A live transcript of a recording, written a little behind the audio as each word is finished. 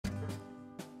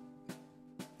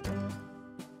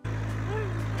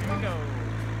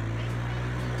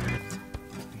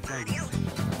egg.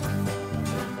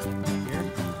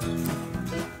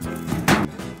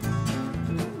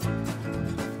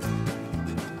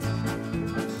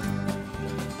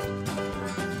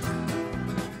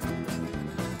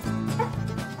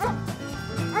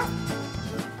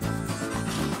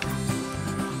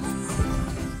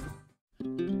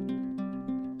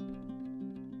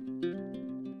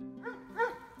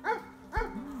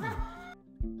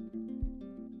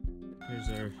 Here's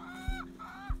our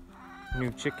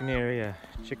new chicken area,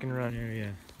 chicken run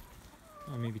area.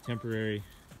 Oh, maybe temporary.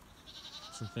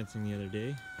 Some fencing the other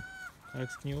day.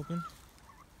 Alex, can you open?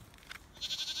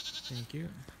 Thank you.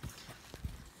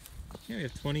 Yeah, we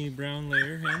have 20 brown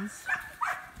layer hens.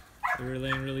 They were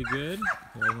laying really good.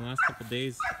 Well, in the last couple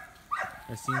days,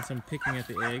 I've seen some picking at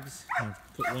the eggs. I've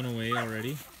put one away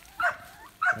already.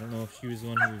 I don't know if she was the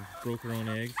one who broke her own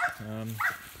eggs.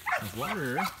 There's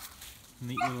water.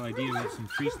 Neat little idea. We have some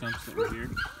tree stumps that were here.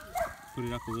 Put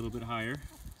it up a little bit higher.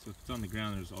 So if it's on the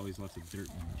ground, there's always lots of dirt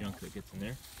and junk that gets in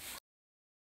there.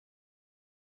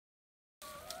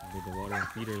 I did the water and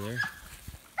feeder there.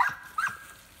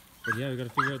 But yeah, we got to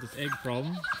figure out this egg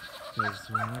problem, because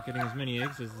we're not getting as many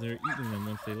eggs as they're eating them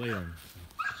once they lay them.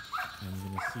 So I'm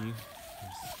gonna see.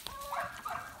 There's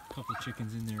a couple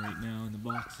chickens in there right now in the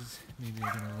boxes. Maybe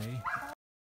they're gonna lay.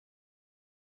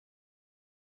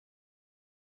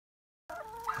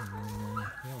 And then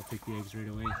yeah, I'll pick the eggs right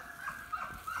away.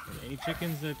 And any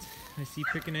chickens that I see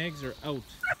picking eggs are out.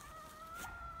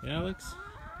 Yeah, Alex?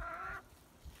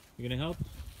 You gonna help?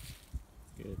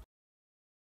 Good.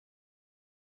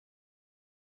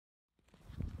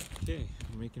 Okay,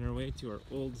 we're making our way to our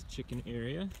old chicken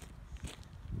area.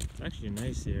 It's actually a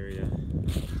nice area.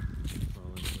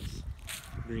 Following this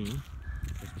green.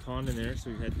 There's a pond in there,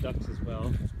 so we've had ducks as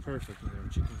well. It's perfect. There are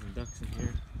chickens and ducks in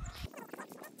here.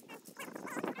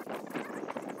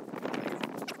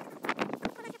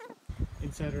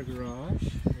 Inside our garage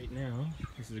right now.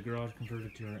 This is a garage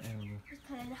converted to our animal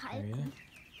area.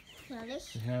 We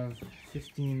have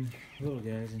 15 little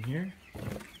guys in here,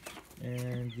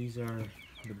 and these are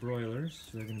the broilers,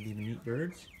 so they're going to be the meat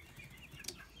birds.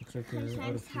 Looks like they're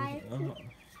out of food. Oh.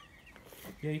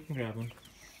 Yeah, you can grab one.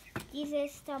 No,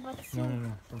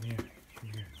 from here.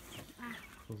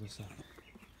 Pull this up.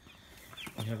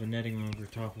 I have a netting over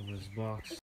top of his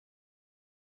box.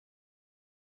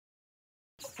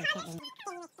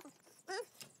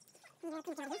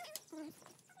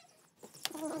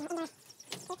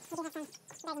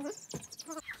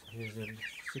 Here's the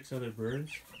 6 other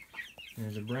birds.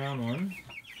 There's a brown one.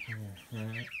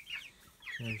 There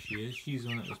she is. She's the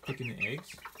one that was picking the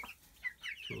eggs.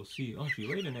 So we'll see. Oh, she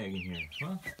laid an egg in here.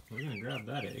 Well, we're gonna grab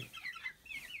that egg.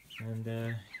 And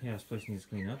yeah, this place needs to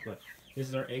clean up. But this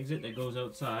is our exit that goes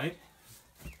outside.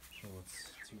 So let's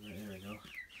see. There we go.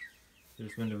 Through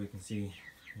this window, we can see.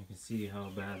 You can see how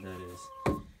bad that is,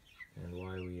 and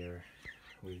why we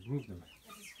moved them.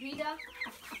 This is Frida.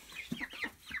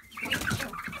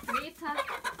 Rita.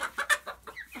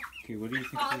 Okay, what do you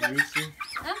think of the rooster?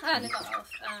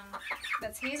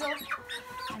 That's Hazel,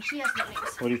 and she has no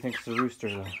names. What do you think is the rooster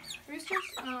though? Roosters,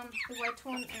 the white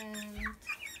one and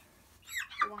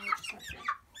the one which is not there.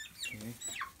 Okay.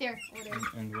 There, over there.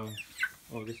 And why?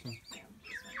 Oh, this one? Yeah,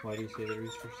 this one. Why do you say the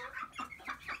roosters?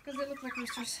 Because they look like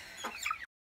roosters.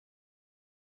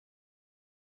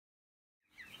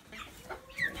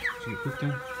 Did you get pooped on?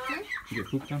 Hmm? Did you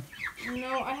get pooped on?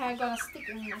 No, I had got a stick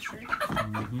in my shirt.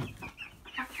 Mm-hmm.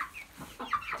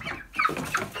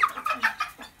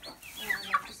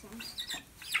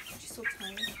 She's so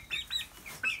tiny.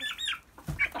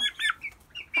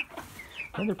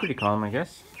 Well, they're pretty calm, I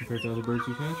guess, compared to other birds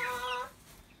you've had.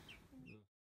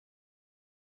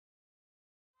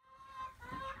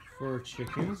 For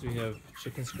chickens, we have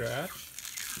chicken scratch,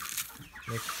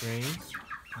 mixed grains.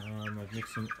 I've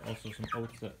mixed also some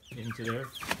oats into there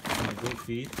in the goat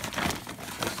feed.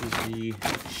 This is the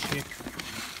chick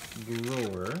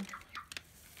grower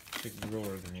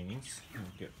grains you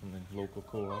get from the local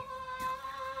co-op.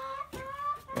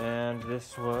 And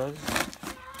this was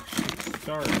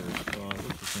starters. Well, it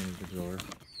looks the same as the grower.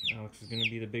 Alex is going to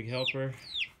be the big helper.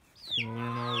 He's going to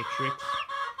learn all the tricks.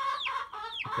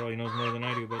 He probably knows more than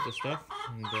I do about this stuff.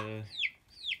 And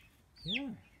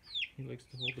yeah, he likes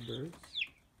to hold the birds.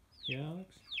 Yeah,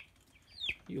 Alex?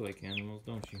 You like animals,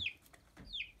 don't you?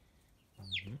 I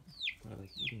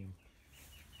like eating them.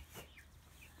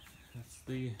 That's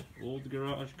the old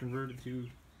garage converted to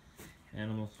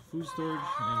animal food storage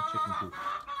and chicken coop.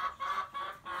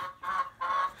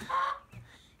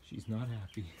 She's not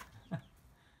happy.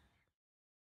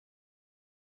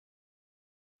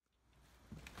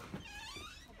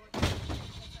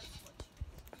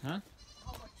 Huh?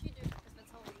 How about you do? Because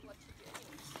that's how we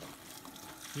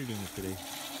You're doing it today.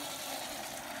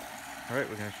 All right,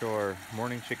 we're gonna show our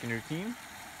morning chicken routine.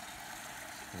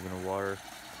 We're gonna water,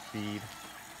 feed,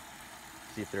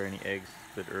 see if there are any eggs.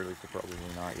 It's a bit early, so probably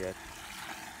not yet.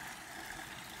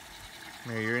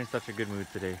 Mary, you're in such a good mood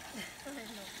today.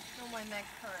 No, my neck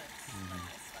hurts.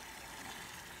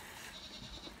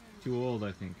 Too old,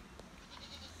 I think.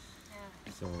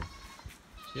 Yeah. So,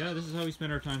 yeah, this is how we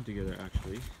spend our time together,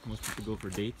 actually. Most people go for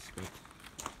dates, but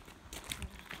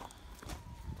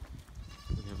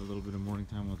we have a little bit of morning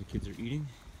time while the kids are eating.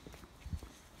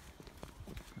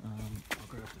 I'll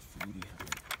grab the food. You have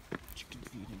your chicken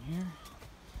feed in here.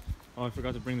 Oh, I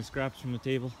forgot to bring the scraps from the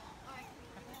table.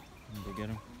 I'm gonna go get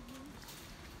them.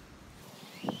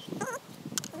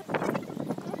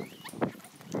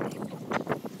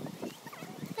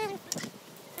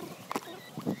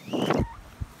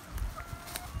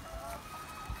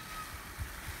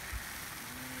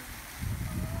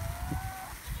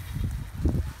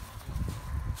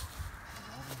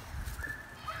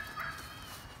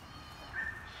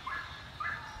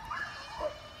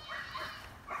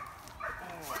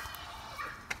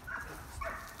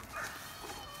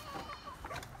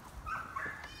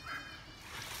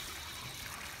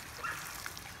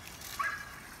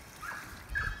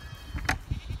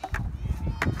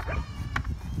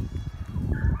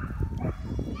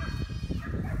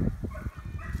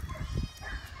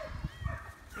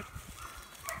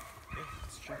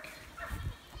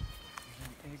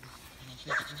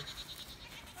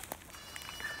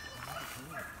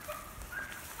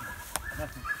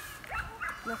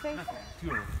 Nothing? Two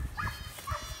of them.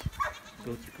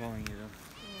 Goats are calling you though.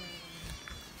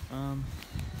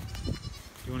 Do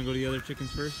you want to go to the other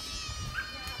chickens first?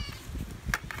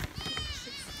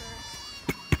 Chicks first.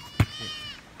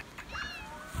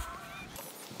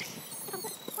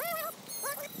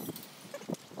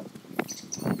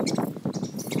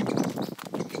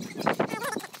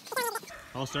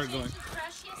 I'll start going. Did you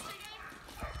crash yesterday?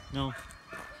 No. We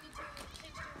need to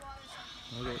change the water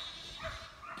something. Okay.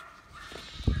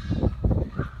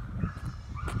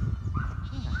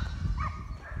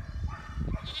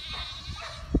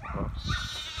 Oh.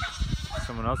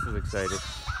 Someone else is excited.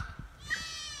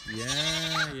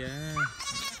 Yeah, yeah.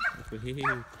 Hey.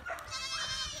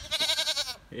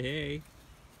 Hey.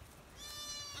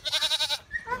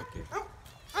 Okay.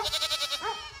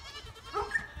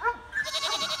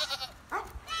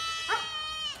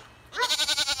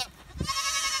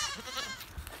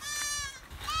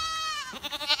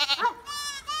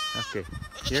 Okay,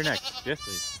 you're next. Yes,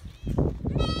 please.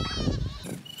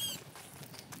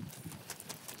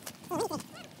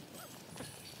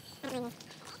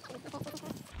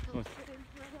 What?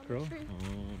 Crow? Oh,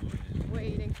 yeah.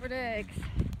 Waiting for the eggs.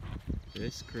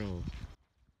 This crow.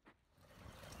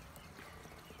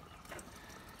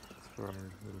 It's for our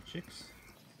little chicks.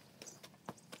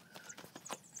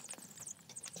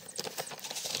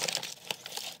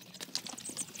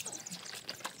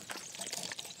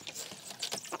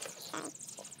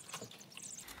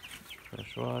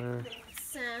 Fresh water.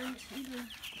 Sand in the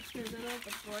middle of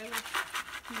the broiler.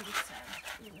 Needed sand.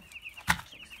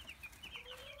 Chicks.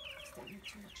 Standing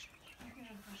too much. I can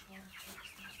have fresh water.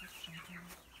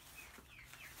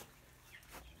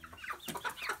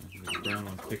 The brown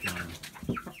one's picking on him.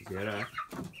 Zera.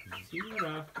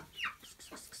 Zera.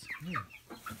 Hey.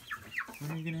 When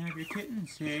are you gonna have your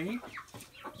kittens, hey?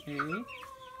 Hey? When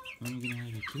are you gonna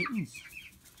have your kittens?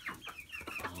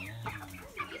 Yeah.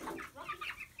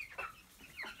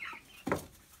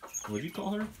 What'd you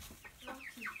call her?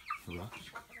 Rocky. Rocky.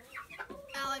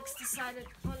 Alex decided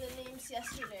on the names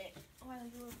yesterday while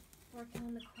we were working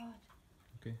on the quad.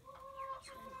 Okay.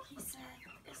 So he said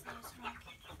his name's Rocky.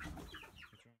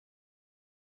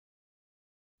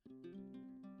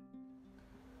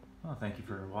 Well, thank you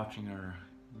for watching our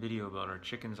video about our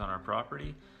chickens on our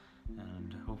property,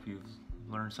 and hope you've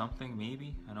learned something,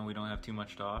 maybe. I know we don't have too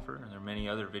much to offer, and there are many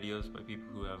other videos by people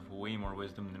who have way more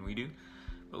wisdom than we do,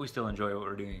 but we still enjoy what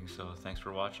we're doing, so thanks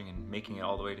for watching and making it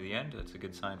all the way to the end. That's a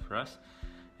good sign for us,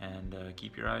 and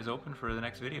keep your eyes open for the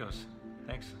next videos.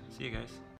 Thanks. See you guys.